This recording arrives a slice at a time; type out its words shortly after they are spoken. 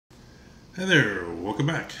Hi there, welcome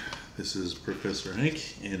back. This is Professor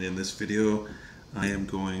Hank, and in this video I am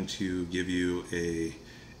going to give you a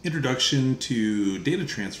introduction to data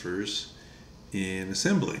transfers in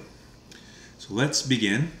assembly. So let's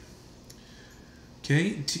begin.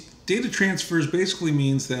 Okay, data transfers basically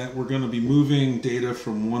means that we're going to be moving data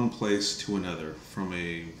from one place to another, from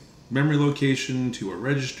a memory location to a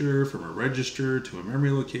register, from a register to a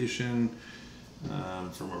memory location,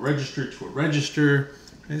 from a register to a register.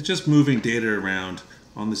 It's just moving data around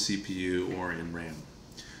on the CPU or in RAM.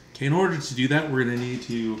 Okay, in order to do that, we're going to need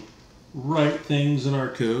to write things in our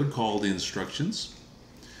code called instructions.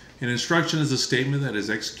 An instruction is a statement that is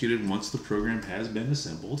executed once the program has been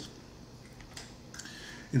assembled.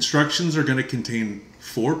 Instructions are going to contain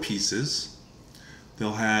 4 pieces.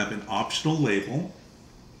 They'll have an optional label,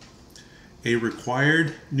 a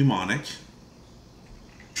required mnemonic,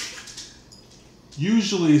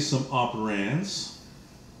 usually some operands,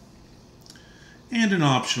 and an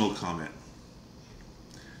optional comment.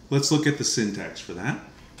 Let's look at the syntax for that.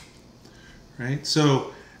 Right?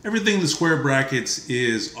 So everything in the square brackets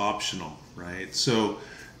is optional, right? So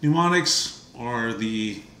mnemonics are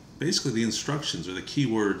basically the instructions or the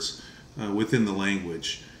keywords within the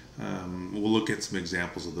language. We'll look at some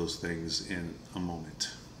examples of those things in a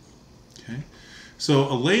moment. Okay?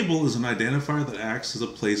 So a label is an identifier that acts as a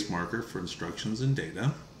place marker for instructions and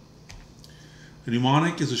data. A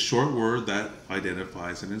mnemonic is a short word that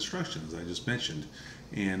identifies an instruction, as I just mentioned,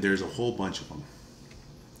 and there's a whole bunch of them.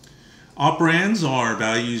 Operands are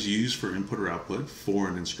values used for input or output for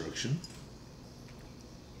an instruction.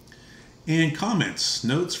 And comments,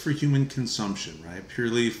 notes for human consumption, right?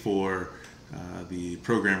 Purely for the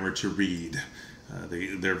programmer to read.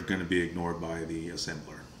 They're going to be ignored by the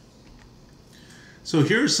assembler. So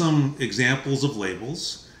here are some examples of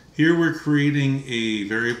labels. Here we're creating a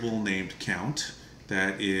variable named count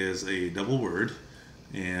that is a double word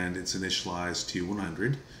and it's initialized to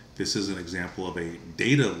 100. This is an example of a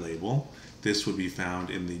data label. This would be found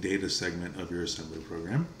in the data segment of your assembly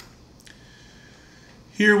program.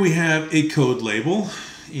 Here we have a code label,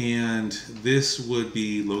 and this would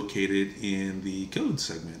be located in the code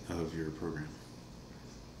segment of your program.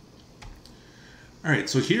 All right,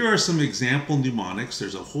 so here are some example mnemonics.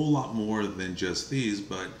 There's a whole lot more than just these,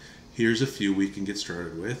 but here's a few we can get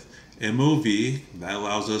started with. MOV, that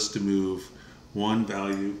allows us to move one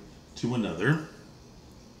value to another.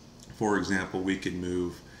 For example, we can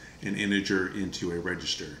move an integer into a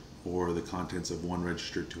register or the contents of one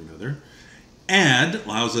register to another. Add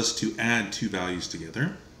allows us to add 2 values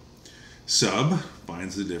together. Sub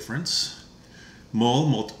finds the difference. Mul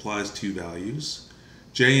multiplies 2 values.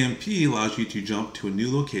 JMP allows you to jump to a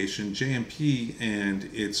new location. JMP and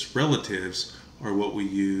its relatives are what we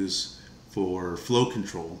use for flow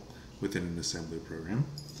control within an assembly program.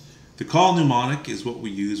 The call mnemonic is what we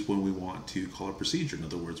use when we want to call a procedure. In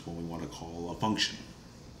other words, when we want to call a function.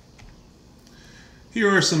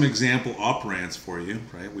 Here are some example operands for you,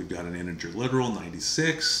 right? We've got an integer literal,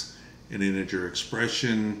 96, an integer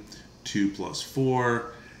expression, 2 plus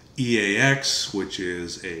 4, EAX, which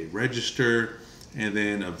is a register, and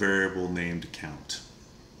then a variable named count.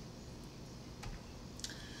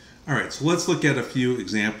 All right, so let's look at a few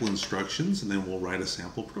example instructions and then we'll write a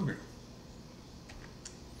sample program.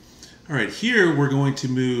 All right, here we're going to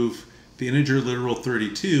move the integer literal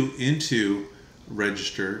 32 into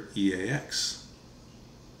register EAX.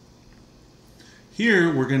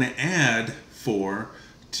 Here we're going to add 4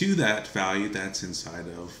 to that value that's inside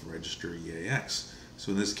of register EAX.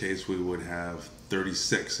 So in this case we would have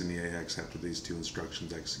 36 in EAX after these 2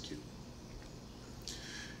 instructions execute.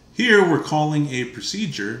 Here we're calling a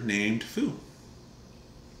procedure named foo.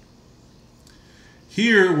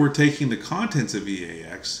 Here we're taking the contents of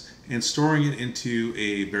EAX and storing it into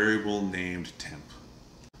a variable named temp.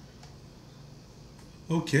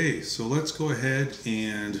 Okay, so let's go ahead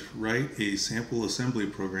and write a sample assembly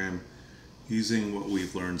program using what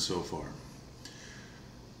we've learned so far.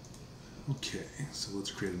 Okay, so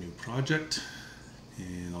let's create a new project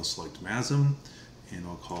and I'll select MASM and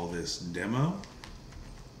I'll call this demo.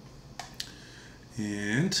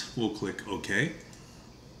 And we'll click OK.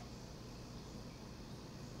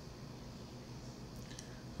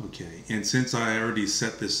 Okay, and since I already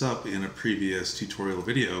set this up in a previous tutorial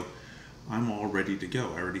video, I'm all ready to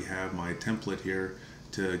go. I already have my template here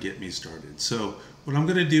to get me started. So what I'm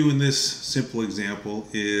going to do in this simple example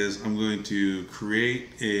is I'm going to create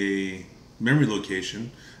a memory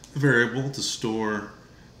location, a variable to store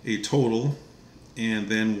a total, and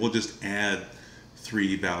then we'll just add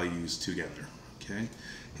 3 values together. Okay,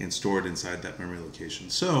 and store it inside that memory location.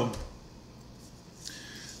 So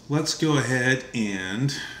let's go ahead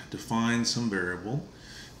and define some variable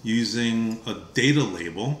using a data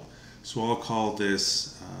label. So I'll call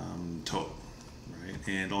this total, right?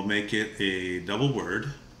 And I'll make it a double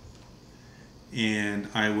word, and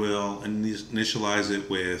I will initialize it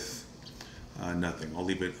with nothing. I'll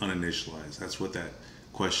leave it uninitialized. That's what that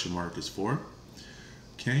question mark is for.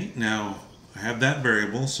 Okay, now I have that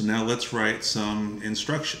variable, so now let's write some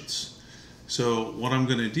instructions. So what I'm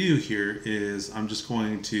going to do here is I'm just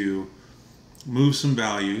going to move some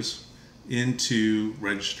values into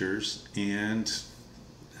registers and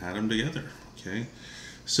add them together. Okay,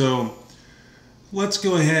 so let's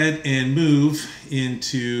go ahead and move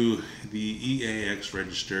into the EAX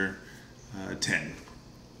register 10.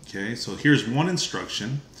 Okay, so here's one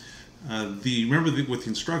instruction. Remember that with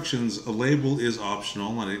instructions, a label is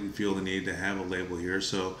optional. I didn't feel the need to have a label here,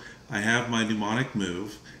 so I have my mnemonic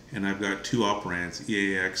move, and I've got two operands,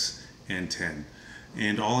 EAX and 10,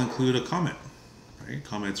 and I'll include a comment. Right?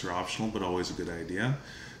 Comments are optional, but always a good idea.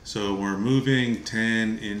 So we're moving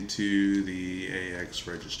 10 into the AX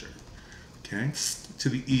register. Okay, to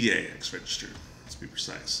the EAX register, let's be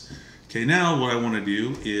precise. Okay, now what I want to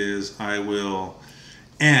do is I will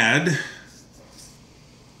add,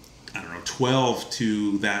 12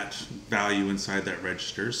 to that value inside that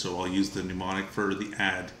register. So I'll use the mnemonic for the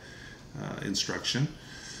add instruction.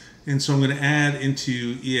 And so I'm going to add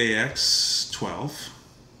into EAX 12,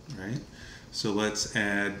 right? So let's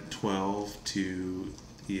add 12 to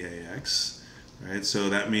EAX, right? So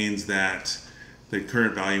that means that the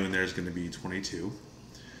current value in there is going to be 22.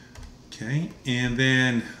 Okay, and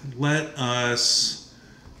then let us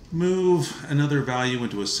move another value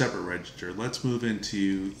into a separate register. Let's move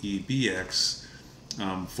into EBX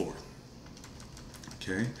 4.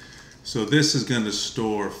 Okay, so this is going to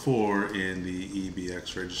store 4 in the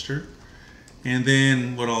EBX register. And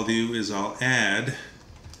then what I'll do is I'll add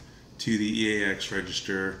to the EAX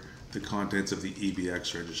register the contents of the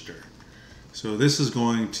EBX register. So this is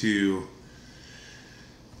going to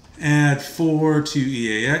add 4 to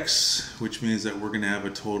EAX, which means that we're going to have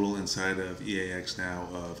a total inside of EAX now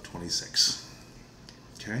of 26.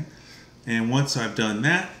 Okay, and once I've done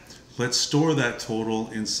that, let's store that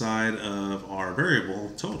total inside of our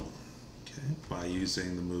variable total, okay, by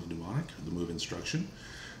using the move mnemonic, or the move instruction.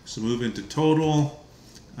 So move into total,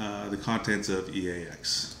 the contents of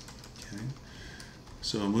EAX. Okay,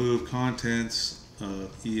 so move contents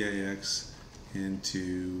of EAX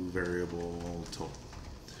into variable total.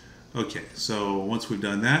 Okay, so once we've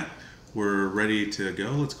done that, we're ready to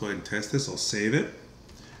go. Let's go ahead and test this. I'll save it,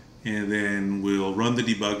 and then we'll run the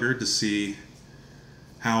debugger to see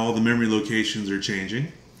how all the memory locations are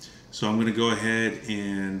changing. So I'm going to go ahead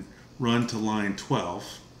and run to line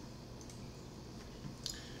 12.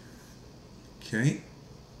 Okay,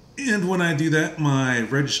 and when I do that, my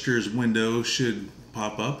registers window should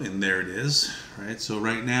pop up, and there it is. Right, so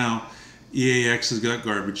right now EAX has got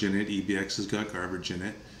garbage in it, EBX has got garbage in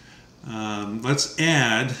it. Let's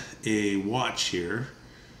add a watch here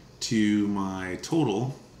to my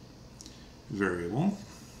total variable.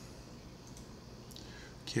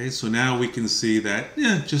 Okay, so now we can see that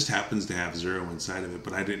it just happens to have 0 inside of it,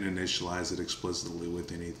 but I didn't initialize it explicitly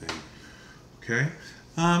with anything. Okay,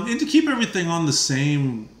 and to keep everything on the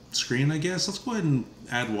same screen, I guess, let's go ahead and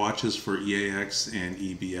add watches for EAX and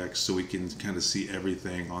EBX so we can kind of see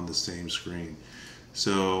everything on the same screen.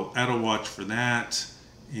 So add a watch for that,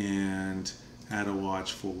 and add a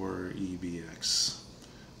watch for EBX.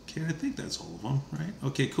 Okay, I think that's all of them, right?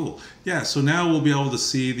 Okay, cool. Yeah, so now we'll be able to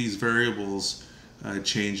see these variables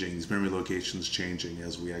changing, these memory locations changing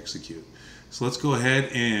as we execute. So let's go ahead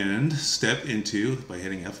and step into, by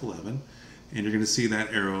hitting F11, and you're going to see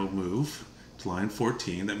that arrow move to line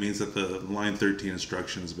 14. That means that the line 13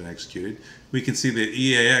 instruction has been executed. We can see that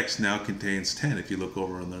EAX now contains 10. If you look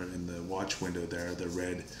over in the watch window there, the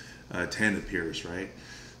red 10 appears, right?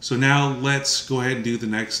 So now let's go ahead and do the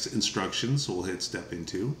next instruction. So we'll hit step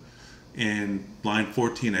into, and line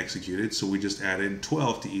 14 executed. So we just added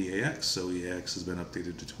 12 to EAX. So EAX has been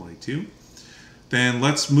updated to 22. Then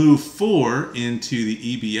let's move 4 into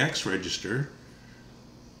the EBX register,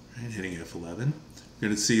 right, hitting F11. We're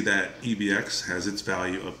going to see that EBX has its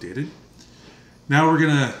value updated. Now we're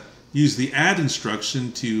going to use the add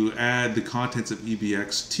instruction to add the contents of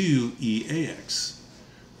EBX to EAX.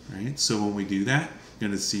 Right? So when we do that, we're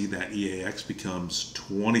going to see that EAX becomes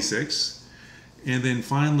 26. And then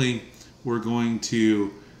finally, we're going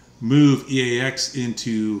to move EAX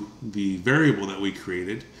into the variable that we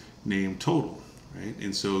created named total. Right?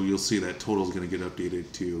 And so you'll see that total is going to get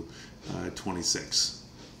updated to 26.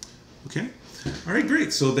 Okay? All right,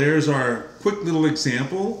 great. So there's our quick little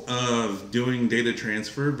example of doing data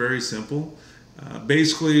transfer. Very simple.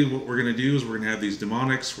 Basically, what we're going to do is we're going to have these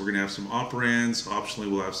mnemonics, we're going to have some operands, optionally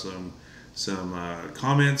we'll have some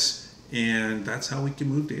comments, and that's how we can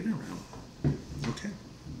move data around. Okay.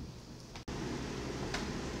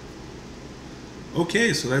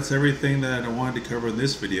 Okay, so that's everything that I wanted to cover in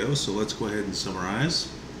this video, so let's go ahead and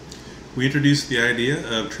summarize. We introduced the idea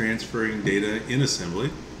of transferring data in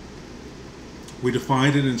assembly. We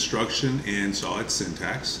defined an instruction and saw its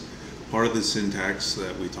syntax. Part of the syntax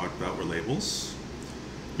that we talked about were labels,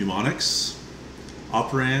 mnemonics,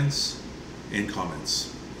 operands, and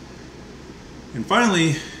comments. And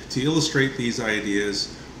finally, to illustrate these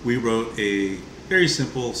ideas, we wrote a very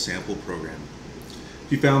simple sample program.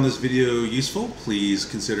 If you found this video useful, please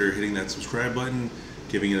consider hitting that subscribe button,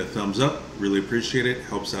 giving it a thumbs up. Really appreciate it,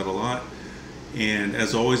 helps out a lot. And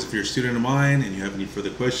as always, if you're a student of mine and you have any further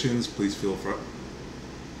questions, please feel free.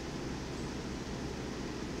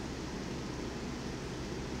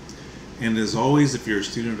 And as always, if you're a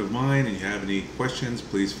student of mine and you have any questions,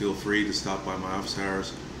 please feel free to stop by my office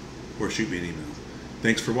hours or shoot me an email.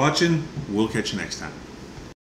 Thanks for watching. We'll catch you next time.